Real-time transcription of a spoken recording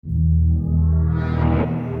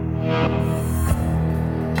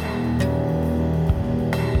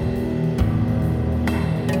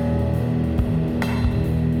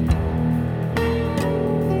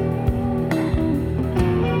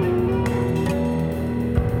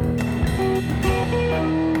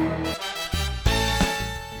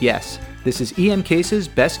Yes, this is EM Case's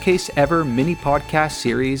Best Case Ever mini podcast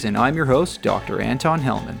series, and I'm your host, Dr. Anton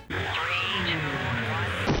Hellman.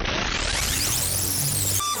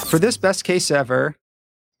 For this Best Case Ever,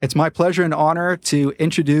 it's my pleasure and honor to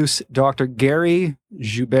introduce Dr. Gary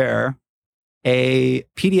Joubert, a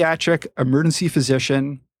pediatric emergency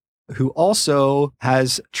physician who also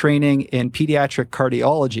has training in pediatric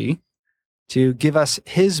cardiology, to give us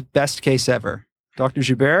his best case ever. Dr.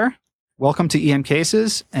 Joubert, welcome to EM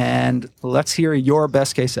Cases, and let's hear your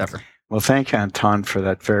best case ever. Well, thank you, Anton, for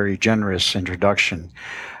that very generous introduction.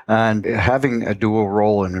 And having a dual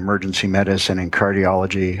role in emergency medicine and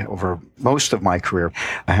cardiology over most of my career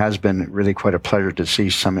has been really quite a pleasure to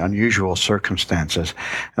see some unusual circumstances.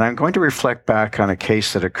 And I'm going to reflect back on a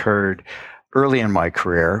case that occurred early in my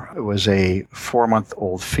career. It was a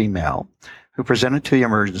 4-month-old female who presented to the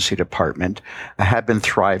emergency department, had been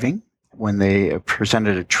thriving. When they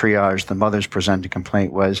presented a triage, the mother's presenting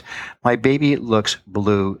complaint was, "My baby looks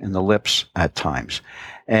blue in the lips at times."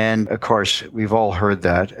 And of course, we've all heard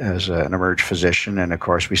that as an emerg physician. And of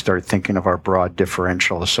course, we start thinking of our broad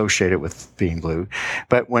differential associated with being blue.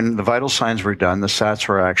 But when the vital signs were done, the SATs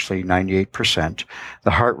were actually 98%.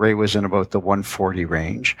 The heart rate was in about the 140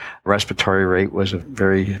 range. Respiratory rate was a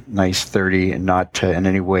very nice 30 and not in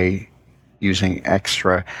any way using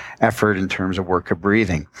extra effort in terms of work of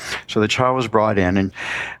breathing. So the child was brought in and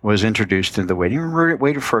was introduced into the waiting room,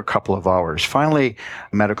 waited for a couple of hours. Finally,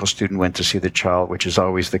 a medical student went to see the child, which is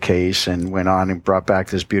always the case, and went on and brought back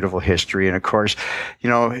this beautiful history. And of course,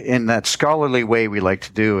 in that scholarly way we like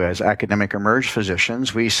to do as academic emerg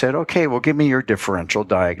physicians, we said, okay, well, give me your differential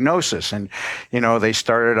diagnosis. And, they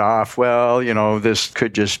started off, this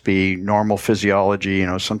could just be normal physiology.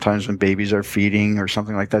 Sometimes when babies are feeding or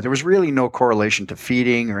something like that, there was really no correlation to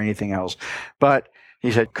feeding or anything else. But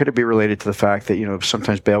he said, could it be related to the fact that,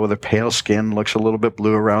 sometimes Belle with a pale skin looks a little bit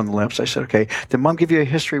blue around the lips? I said, okay, did mom give you a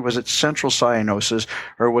history? Was it central cyanosis,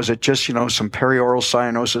 or was it just, some perioral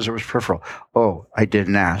cyanosis, or was peripheral? Oh, I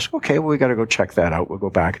didn't ask. Okay, well, we got to go check that out. We'll go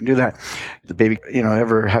back and do that. Did the baby,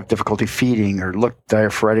 ever have difficulty feeding or look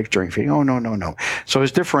diaphoretic during feeding? Oh, no. So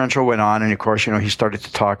his differential went on, and of course, he started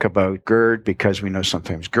to talk about GERD, because we know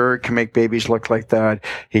sometimes GERD can make babies look like that.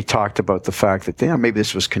 He talked about the fact that, maybe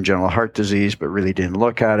this was congenital heart disease, but really didn't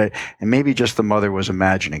look at it, and maybe just the mother was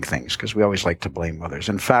imagining things, because we always like to blame mothers.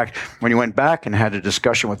 In fact, when he went back and had a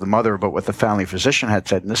discussion with the mother about what the family physician had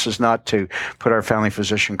said, and this is not to put our family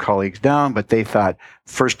physician colleagues down, but they thought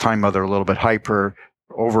first-time mother a little bit hyper,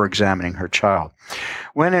 over-examining her child.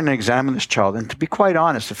 Went in and examined this child, and to be quite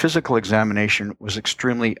honest, the physical examination was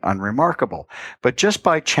extremely unremarkable. But just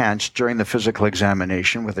by chance, during the physical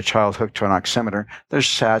examination with the child hooked to an oximeter, their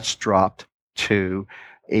SATs dropped to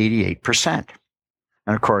 88%.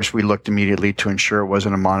 And of course, we looked immediately to ensure it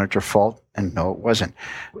wasn't a monitor fault, and no, it wasn't.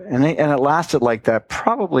 And it lasted like that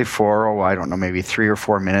probably for, maybe 3 or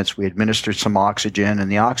 4 minutes. We administered some oxygen,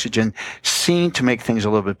 and the oxygen seemed to make things a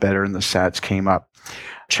little bit better, and the SATs came up.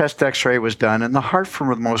 Chest x-ray was done, and the heart, for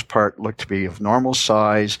the most part, looked to be of normal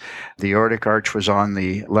size. The aortic arch was on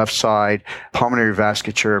the left side. Pulmonary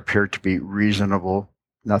vasculature appeared to be reasonable.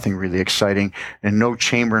 Nothing really exciting, and no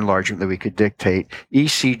chamber enlargement that we could dictate.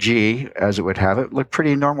 ECG, as it would have it, looked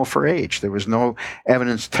pretty normal for age. There was no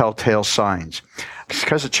evidence telltale signs.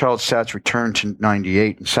 Because the child's SATs returned to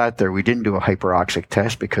 98 and sat there, we didn't do a hyperoxic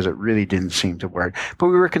test because it really didn't seem to work. But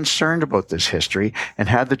we were concerned about this history and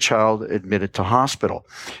had the child admitted to hospital.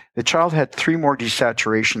 The child had 3 more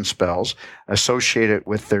desaturation spells associated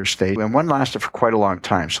with their state, and one lasted for quite a long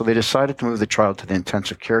time. So they decided to move the child to the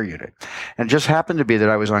intensive care unit. And it just happened to be that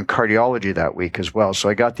I was on cardiology that week as well. So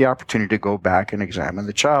I got the opportunity to go back and examine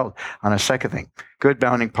the child on a second thing. Good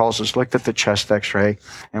bounding pulses, looked at the chest x-ray,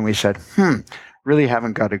 and we said, really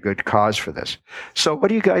haven't got a good cause for this. So what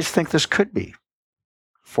do you guys think this could be?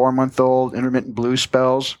 4-month-old, intermittent blue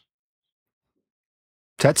spells?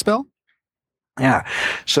 TET spell? Yeah.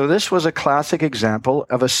 So this was a classic example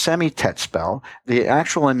of a semi-TET spell. The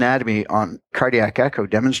actual anatomy on cardiac echo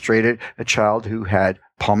demonstrated a child who had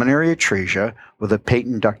pulmonary atresia with a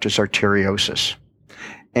patent ductus arteriosus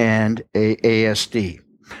and a ASD.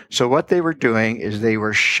 So what they were doing is they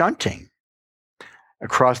were shunting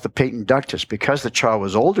across the patent ductus. Because the child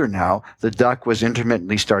was older now, the duct was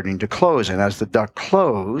intermittently starting to close. And as the duct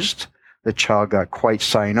closed, the child got quite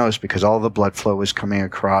cyanosed because all the blood flow was coming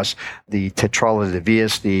across the tetrala, the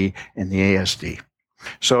VSD, and the ASD.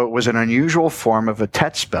 So it was an unusual form of a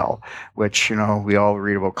TET spell, which, we all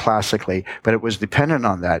read about classically, but it was dependent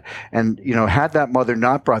on that. And, had that mother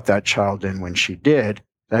not brought that child in when she did,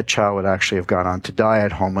 that child would actually have gone on to die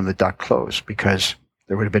at home when the duct closed, because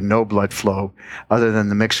There would have been no blood flow other than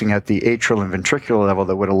the mixing at the atrial and ventricular level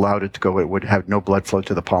that would have allowed it to go. It would have no blood flow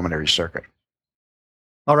to the pulmonary circuit.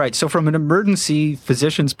 All right. So from an emergency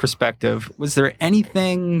physician's perspective, was there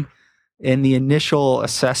anything in the initial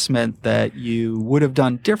assessment that you would have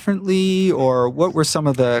done differently, or what were some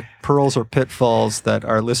of the pearls or pitfalls that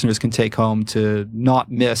our listeners can take home to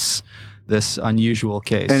not miss this unusual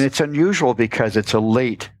case? And it's unusual because it's a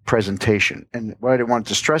late presentation. And what I wanted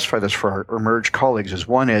to stress for this for our emerge colleagues is,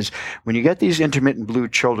 one is when you get these intermittent blue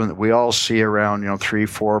children that we all see around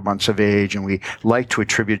 3-4 months of age, and we like to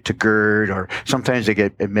attribute to GERD, or sometimes they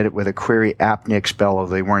get admitted with a query apneic spell, or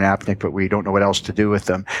they weren't apneic but we don't know what else to do with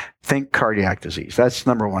them. Think cardiac disease. That's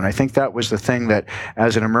number one. I think that was the thing that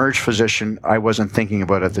as an emerge physician I wasn't thinking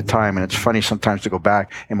about at the time. And it's funny sometimes to go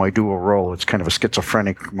back in my dual role. It's kind of a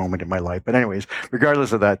schizophrenic moment in my life. But anyways,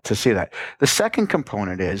 regardless of that, to see that. The second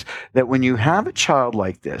component is that when you have a child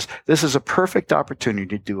like this is a perfect opportunity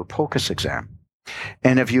to do a POCUS exam.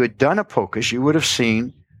 And if you had done a POCUS, you would have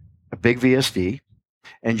seen a big VSD,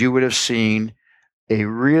 and you would have seen a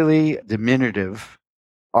really diminutive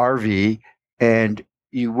RV, and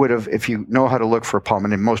you would have, if you know how to look for a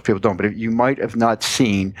pulmonary, most people don't, but you might have not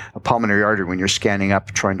seen a pulmonary artery when you're scanning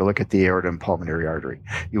up trying to look at the aorta and pulmonary artery.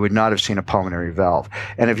 You would not have seen a pulmonary valve.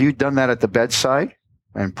 And if you'd done that at the bedside,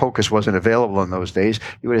 and POCUS wasn't available in those days,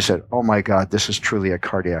 you would have said, oh my God, this is truly a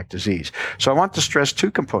cardiac disease. So I want to stress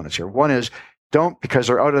two components here. One is, don't, because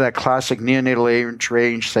they're out of that classic neonatal age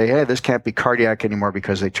range, say, hey, this can't be cardiac anymore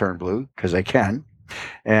because they turn blue, because they can.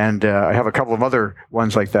 And I have a couple of other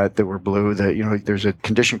ones like that were blue. That there's a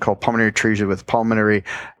condition called pulmonary atresia with pulmonary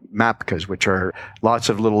MAPCAs, which are lots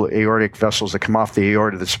of little aortic vessels that come off the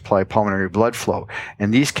aorta that supply pulmonary blood flow.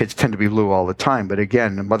 And these kids tend to be blue all the time. But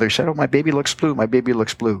again, the mother said, oh, my baby looks blue. My baby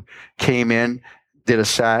looks blue. Came in, did a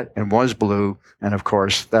SAT, and was blue. And of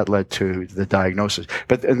course, that led to the diagnosis.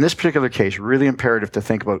 But in this particular case, really imperative to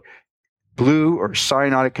think about blue or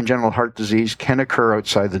cyanotic congenital heart disease can occur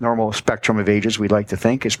outside the normal spectrum of ages, we like to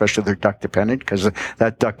think, especially if they're duct dependent, because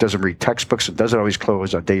that duct doesn't read textbooks. It doesn't always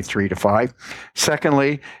close on day 3 to 5.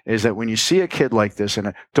 Secondly, is that when you see a kid like this,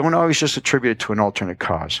 and don't always just attribute it to an alternate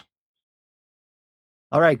cause.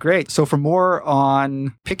 All right, great. So for more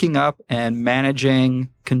on picking up and managing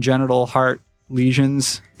congenital heart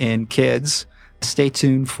lesions in kids, stay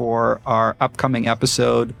tuned for our upcoming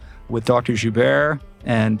episode with Dr. Joubert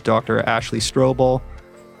and Dr. Ashley Strobel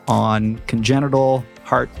on congenital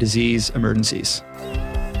heart disease emergencies.